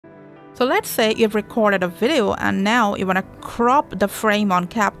So let's say you've recorded a video and now you want to crop the frame on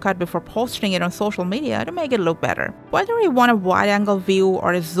CapCut before posting it on social media to make it look better. Whether you want a wide-angle view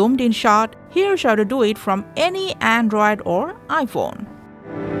or a zoomed-in shot, here's how to do it from any Android or iPhone.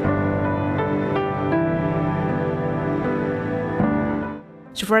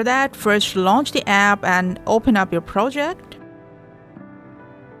 So for that, first launch the app and open up your project.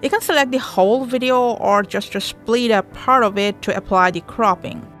 You can select the whole video or just split a part of it to apply the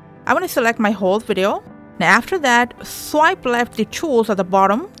cropping. I'm going to select my whole video. Now after that, swipe left the tools at the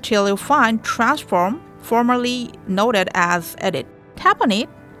bottom till you find Transform, formerly noted as Edit. Tap on it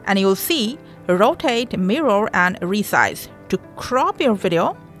and you'll see Rotate, Mirror and Resize. To crop your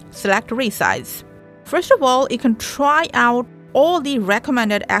video, select Resize. First of all, you can try out all the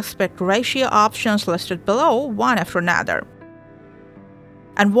recommended aspect ratio options listed below one after another.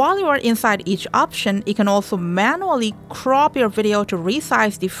 And while you are inside each option, you can also manually crop your video to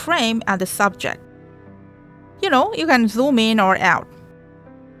resize the frame and the subject. You can zoom in or out.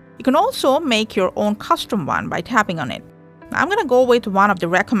 You can also make your own custom one by tapping on it. I'm going to go with one of the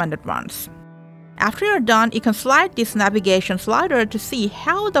recommended ones. After you're done, you can slide this navigation slider to see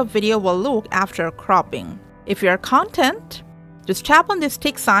how the video will look after cropping. If you're content, just tap on this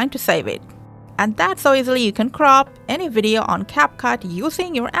tick sign to save it. And that's how easily you can crop any video on CapCut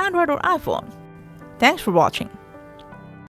using your Android or iPhone. Thanks for watching.